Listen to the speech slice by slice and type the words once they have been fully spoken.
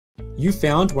You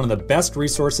found one of the best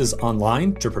resources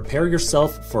online to prepare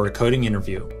yourself for a coding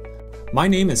interview. My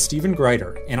name is Stephen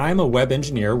Greider, and I am a web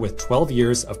engineer with 12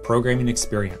 years of programming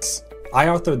experience. I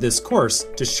authored this course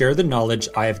to share the knowledge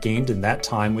I have gained in that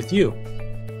time with you.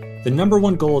 The number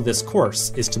one goal of this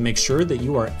course is to make sure that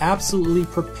you are absolutely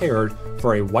prepared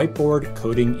for a whiteboard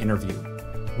coding interview.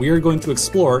 We are going to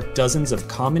explore dozens of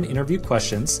common interview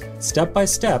questions step by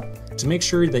step to make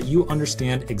sure that you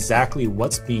understand exactly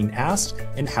what's being asked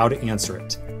and how to answer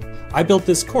it. I built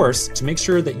this course to make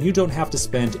sure that you don't have to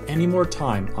spend any more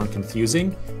time on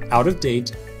confusing,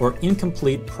 out-of-date, or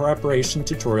incomplete preparation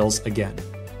tutorials again.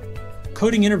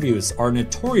 Coding interviews are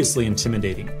notoriously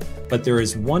intimidating, but there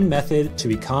is one method to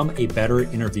become a better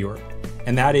interviewer,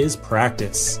 and that is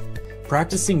practice.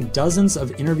 Practicing dozens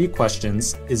of interview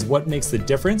questions is what makes the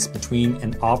difference between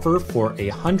an offer for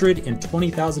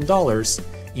 $120,000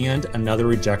 and another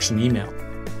rejection email.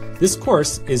 This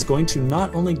course is going to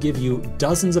not only give you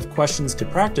dozens of questions to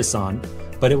practice on,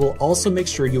 but it will also make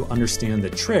sure you understand the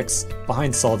tricks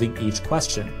behind solving each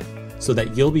question, so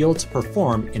that you'll be able to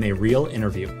perform in a real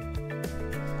interview.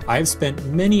 I have spent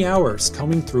many hours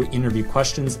combing through interview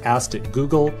questions asked at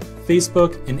Google,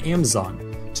 Facebook, and Amazon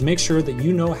to make sure that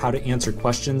you know how to answer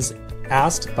questions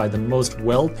asked by the most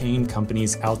well-paying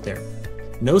companies out there.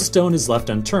 No stone is left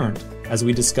unturned as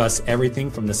we discuss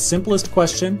everything from the simplest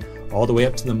question all the way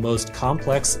up to the most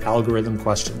complex algorithm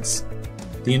questions.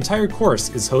 The entire course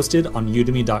is hosted on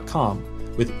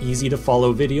udemy.com with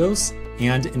easy-to-follow videos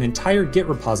and an entire Git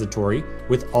repository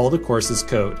with all the course's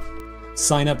code.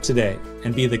 Sign up today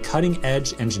and be the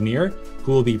cutting-edge engineer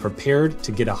who will be prepared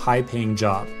to get a high-paying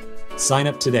job. Sign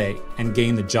up today and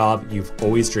gain the job you've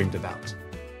always dreamed about.